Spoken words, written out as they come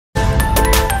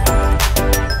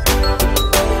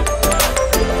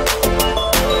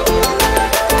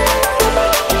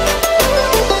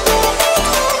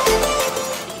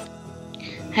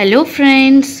Hello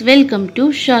friends, welcome to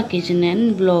Shah Kitchen and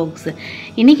Vlogs.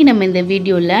 இன்னைக்கு நம்ம இந்த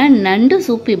வீடியோல நண்டு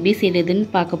சூப் எப்படி செய்யறதுன்னு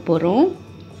பார்க்க போறோம்.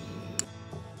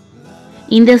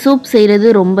 இந்த சூப் செய்யறது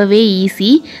ரொம்பவே ஈஸி.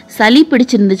 சளி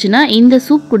பிடிச்சிருந்துச்சுனா இந்த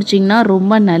சூப் குடிச்சீங்கன்னா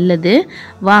ரொம்ப நல்லது.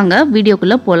 வாங்க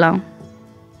வீடியோக்குள்ள போலாம்.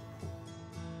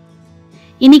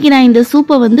 இன்னைக்கு நான் இந்த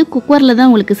சூப்பை குக்கர்ல தான்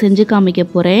உங்களுக்கு செஞ்சு காமிக்க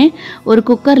போறேன். ஒரு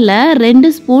குக்கர்ல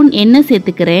 2 ஸ்பூன் எண்ணெய்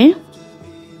சேர்த்துக்கிறேன்.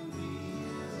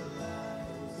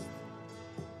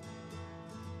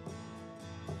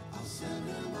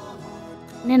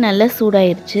 எண்ணெய் நல்லா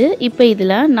சூடாயிருச்சு. இப்போ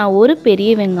இதில் நான் ஒரு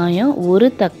பெரிய வெங்காயம், ஒரு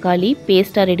தக்காளி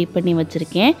பேஸ்ட்டாக ரெடி பண்ணி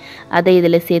வச்சுருக்கேன். அதை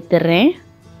இதில் சேர்த்துட்றேன்.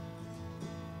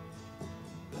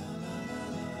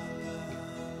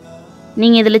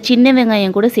 நீங்கள் இதில் சின்ன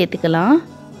வெங்காயம் கூட சேர்த்துக்கலாம்.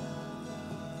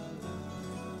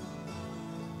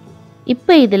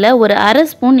 இப்போ இதில் ஒரு அரை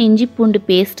ஸ்பூன் இஞ்சி பூண்டு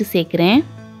பேஸ்ட்டு சேர்க்குறேன்.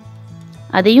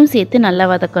 அதையும் சேர்த்து நல்லா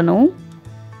வதக்கணும்.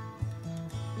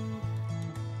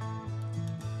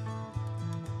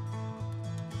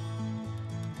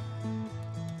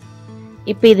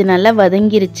 இப்போ இது நல்லா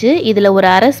வதங்கிருச்சு. இதில் ஒரு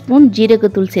அரை ஸ்பூன்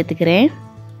ஜீரகத்தூள் சேர்த்துக்கிறேன்.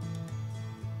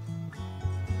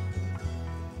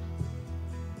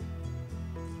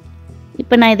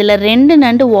 இப்போ நான் இதில் 2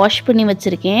 நண்டு வாஷ் பண்ணி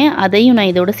வச்சுருக்கேன். அதையும்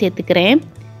நான் இதோட சேர்த்துக்கிறேன்.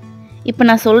 இப்போ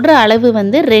நான் சொல்கிற அளவு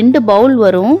 2 பவுல்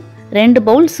வரும், 2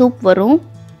 பவுல் சூப் வரும்.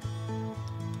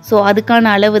 ஸோ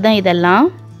அதுக்கான அளவு தான் இதெல்லாம்.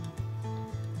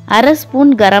 அரை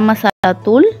ஸ்பூன் கரம் மசாலா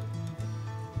தூள்,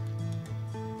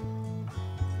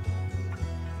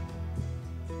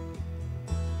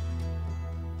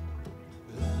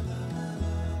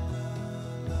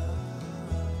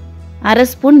 அரை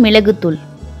ஸ்பூன் மிளகுத்தூள்.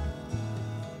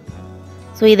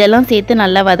 ஸோ இதெல்லாம் சேர்த்து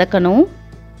நல்லா வதக்கணும்.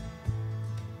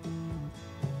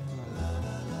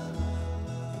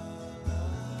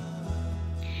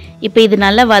 இப்போ இது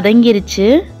நல்லா வதங்கிருச்சு.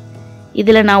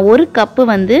 இதில் நான் 1 கப்பு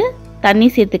தண்ணி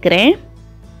சேர்த்துக்கிறேன்.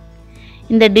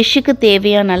 இந்த டிஷ்ஷுக்கு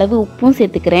தேவையான அளவு உப்பும்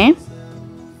சேர்த்துக்கிறேன்.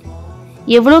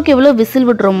 எவ்வளோக்கு எவ்வளோ விசில்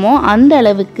விடுறோமோ அந்த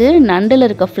அளவுக்கு நண்டில்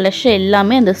இருக்க ஃப்ளஷ்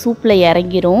எல்லாமே அந்த சூப்பில்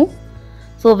இறங்கிரும்.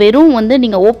 ஸோ வெறும்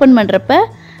நீங்கள் ஓப்பன் பண்ணுறப்ப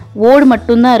ஓடு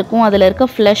மட்டும்தான் இருக்கும். அதில் இருக்க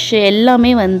ஃப்ளஷ்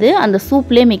எல்லாமே அந்த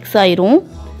சூப்லேயே மிக்ஸ் ஆயிரும்.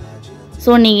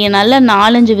 ஸோ நீங்கள் நல்லா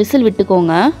 4-5 விசில்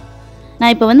விட்டுக்கோங்க.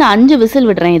 நான் இப்போ 5 விசில்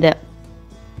விடுறேன். இதை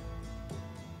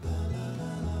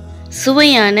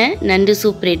சுவையான நண்டு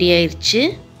சூப் ரெடி ஆயிடுச்சு.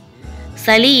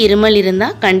 சளி இருமல்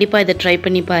இருந்தால் கண்டிப்பாக இதை ட்ரை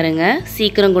பண்ணி பாருங்கள்,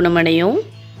 சீக்கிரம் குணமடையும்.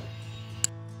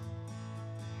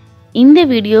 இந்த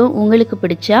வீடியோ உங்களுக்கு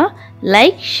பிடிச்சா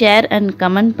லைக், ஷேர் அண்ட்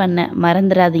கமெண்ட் பண்ண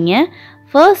மறந்துடாதீங்க.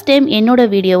 ஃபர்ஸ்ட் டைம் என்னோட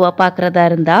வீடியோவை பார்க்குறதா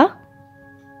இருந்தால்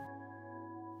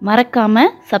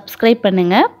மறக்காமல் சப்ஸ்கிரைப்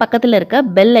பண்ணுங்கள். பக்கத்தில் இருக்க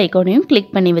பெல் ஐக்கானையும்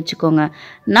கிளிக் பண்ணி வச்சுக்கோங்க.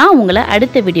 நான் உங்களை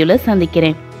அடுத்த வீடியோவில்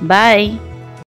சந்திக்கிறேன். பாய்.